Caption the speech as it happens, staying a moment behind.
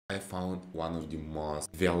I found one of the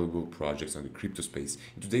most valuable projects on the crypto space.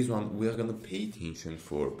 In today's one, we are gonna pay attention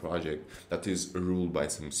for a project that is ruled by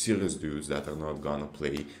some serious dudes that are not gonna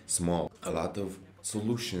play small. A lot of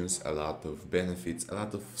solutions, a lot of benefits, a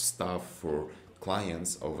lot of stuff for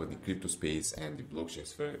clients over the crypto space and the blockchain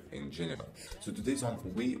sphere in general. So today's one,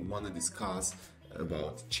 we wanna discuss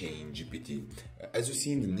about ChainGPT. As you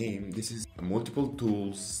see in the name, this is multiple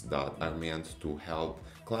tools that are meant to help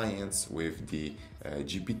clients with the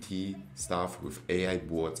GPT stuff, with AI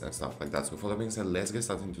bots and stuff like that. So for that being said, let's get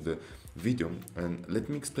started into the video and let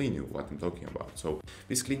me explain you what I'm talking about. So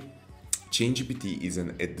basically, ChainGPT is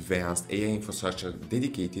an advanced AI infrastructure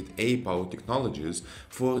dedicated AI-powered technologies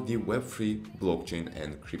for the Web3 blockchain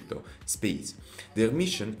and crypto space. Their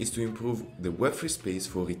mission is to improve the Web3 space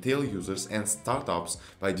for retail users and startups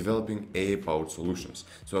by developing AI-powered solutions.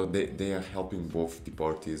 So they are helping both the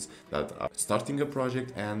parties that are starting a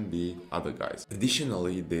project and the other guys.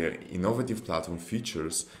 Additionally, their innovative platform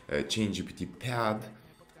features ChainGPT Pad,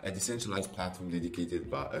 a decentralized platform dedicated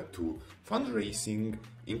to fundraising,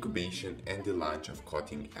 incubation, and the launch of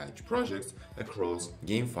cutting-edge projects across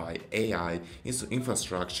GameFi, AI,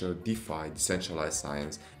 infrastructure, DeFi, decentralized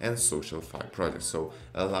science, and social fi projects. So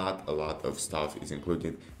a lot of stuff is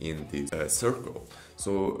included in this circle.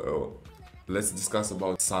 So let's discuss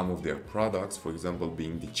about some of their products, for example,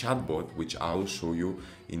 being the chatbot, which I will show you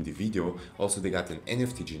in the video. Also, they got an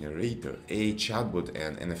NFT generator, a chatbot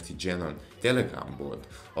and NFT gen on Telegram bot.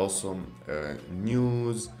 Also,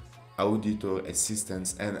 news, auditor,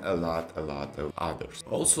 assistants, and a lot of others.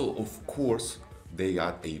 Also, of course, they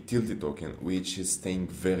got a utility token, which is staying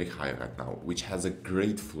very high right now, which has a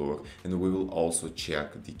great floor, and we will also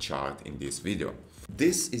check the chart in this video.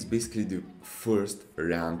 This is basically the first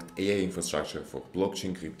ranked AI infrastructure for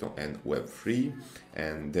blockchain, crypto, and Web3,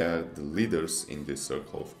 and they're the leaders in this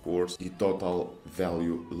circle, of course. The total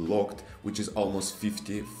value locked, which is almost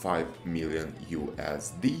 55 million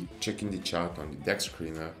USD. Checking the chart on the DEX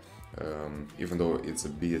screener. Even though it's a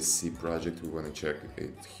BSC project, we want to check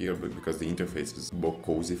it here, but because the interface is more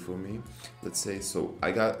cozy for me, let's say. So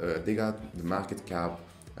they got the market cap,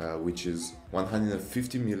 which is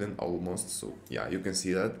 150 million almost. So yeah, you can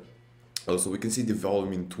see that. Also, we can see the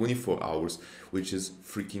volume in 24 hours, which is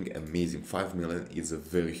freaking amazing. 5 million is a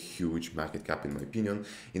very huge market cap in my opinion.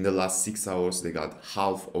 In the last 6 hours, they got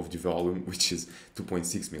half of the volume, which is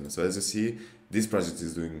 2.6 million. So as you see, this project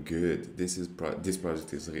is doing good. This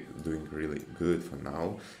project is doing really good for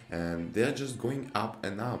now, and they're just going up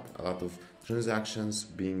and up. A lot of transactions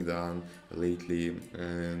being done lately,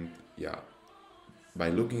 and yeah, by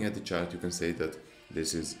looking at the chart, you can say that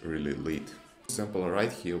this is really lit. For example,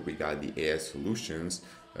 right here we got the AI solutions.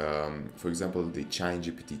 For example, the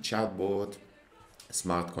ChainGPT chatbot,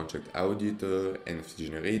 smart contract auditor, NFT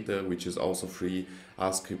generator, which is also free,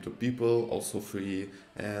 Ask Crypto People, also free,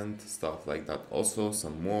 and stuff like that. Also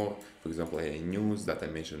some more, for example, AI news that I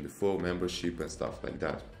mentioned before, membership and stuff like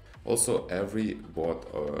that. Also, every bot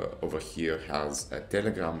over here has a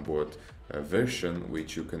Telegram bot version,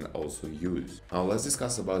 which you can also use. Now let's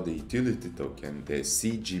discuss about the utility token. The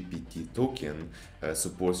CGPT token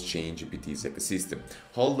supports ChainGPT's ecosystem.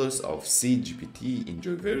 Holders of CGPT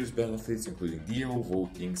enjoy various benefits, including DAO,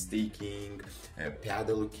 voting, staking, pad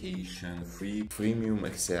allocation, freemium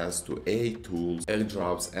access to AI tools,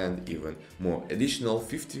 airdrops, and even more. Additional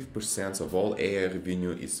 50% of all AI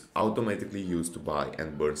revenue is automatically used to buy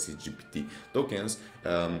and burn CGPT tokens,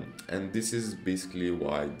 and this is basically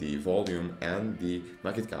why the volume and the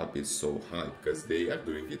market cap is so high, because they are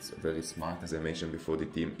doing it very smart. As I mentioned before, the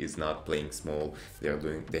team is not playing small.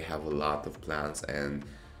 They have a lot of plans, and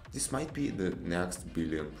this might be the next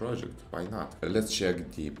billion project. Why not? Let's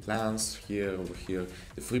check the plans over here,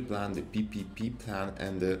 the free plan, the PPP plan,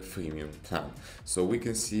 and the freemium plan. So we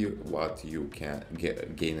can see what you can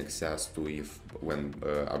gain access to when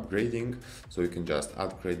upgrading. So you can just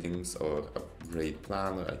add credits or upgrade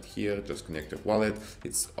plan right here. Just connect your wallet.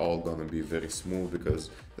 It's all gonna be very smooth because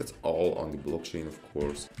that's all on the blockchain, of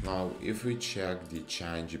course. Now, if we check the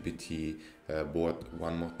ChainGPT bot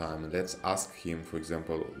one more time, let's ask him, for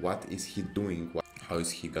example, what is he doing? How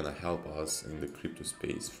is he gonna help us in the crypto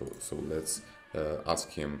space? So let's ask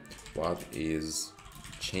him, what is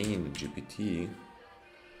ChainGPT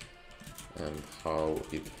and how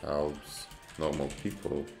it helps normal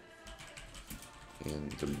people in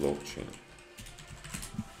the blockchain.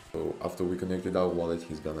 So after we connected our wallet,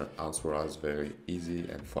 he's gonna answer us very easy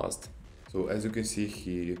and fast. So as you can see,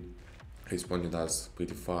 he responded us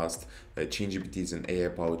pretty fast. ChainGPT is an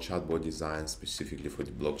AI-powered chatbot designed specifically for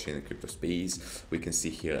the blockchain and crypto space. We can see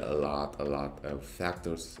here a lot of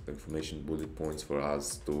factors, information, bullet points for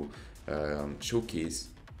us to showcase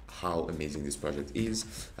how amazing this project is.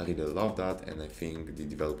 I really love that, and I think the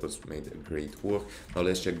developers made a great work. Now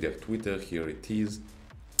let's check their Twitter. Here it is.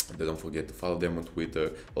 Don't forget to follow them on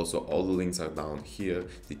Twitter. Also, all the links are down here.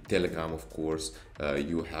 The Telegram, of course,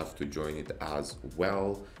 you have to join it as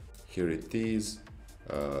well. Here it is,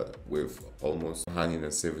 with almost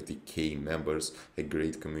 170k members, a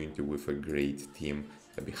great community with a great team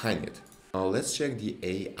behind it. Now let's check the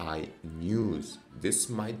AI news. This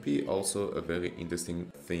might be also a very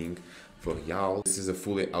interesting thing for y'all. This is a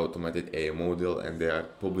fully automated AI model, and they are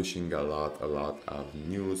publishing a lot of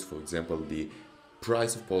news. For example, the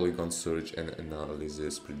price of Polygon search and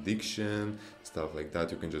analysis prediction, stuff like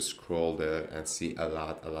that. You can just scroll there and see a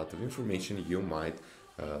lot of information you might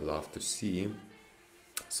love to see.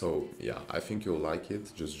 So yeah, I think you'll like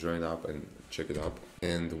it. Just join up and check it out.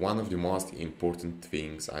 And one of the most important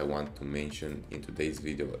things I want to mention in today's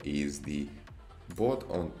video is the bot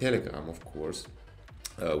on Telegram, of course,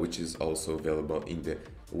 which is also available in the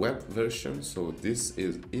web version. So this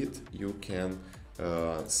is it. You can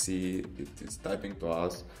see it is typing to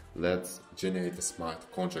us, let's generate a smart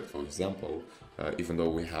contract, for example, even though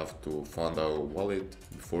we have to fund our wallet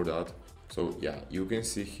before that. So yeah, you can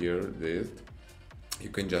see here that you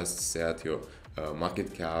can just set your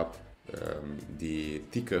market cap, the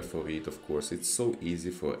ticker for it. Of course, it's so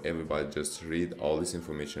easy for everybody. Just read all this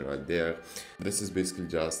information right there. This is basically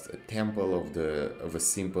just a temple of a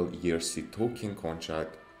simple ERC token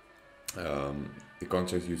contract. The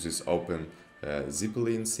contract uses open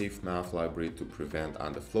Zeppelin safe math library to prevent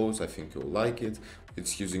underflows. I think you'll like it.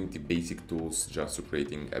 It's using the basic tools just to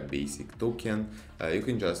creating a basic token. You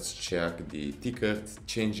can just check the ticker,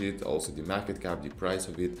 change it, also the market cap, the price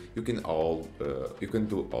of it. You can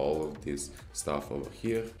do all of this stuff over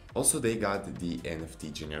here. Also, they got the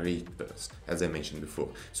NFT generators, as I mentioned before.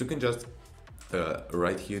 So you can just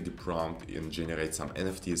write here the prompt and generate some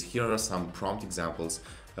NFTs. Here are some prompt examples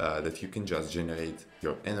that you can just generate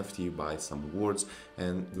your NFT by some words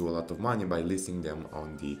and do a lot of money by listing them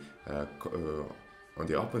on the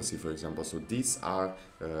OpenSea, for example. So these are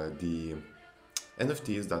the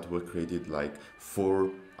NFTs that were created like 4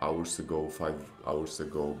 hours ago, 5 hours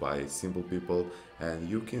ago by simple people, and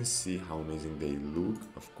you can see how amazing they look.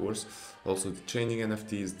 Of course, also the training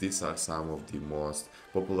NFTs, these are some of the most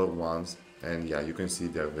popular ones, and yeah, you can see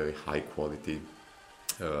they're very high quality,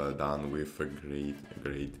 done with a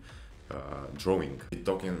great drawing. The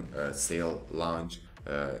token sale launch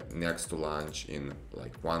next to launch in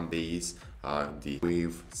like 1 day are the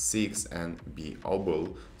Wave 6 and Be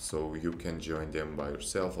Obel, so you can join them by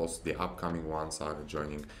yourself. Also the upcoming ones are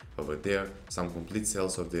joining over there. Some complete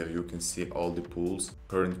sales over there. You can see all the pools,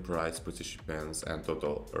 current price, participants, and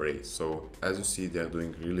total raise. So as you see, they're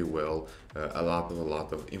doing really well. A lot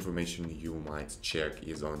of information you might check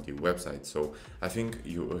is on the website. So I think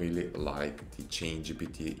you really like the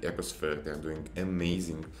ChainGPT ecosphere. They're doing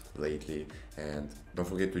amazing lately, and don't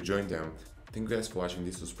forget to join them. Thank you guys for watching.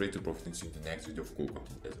 This was Pray to Profit, and see you in the next video of cool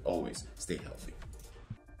content. As always, stay healthy.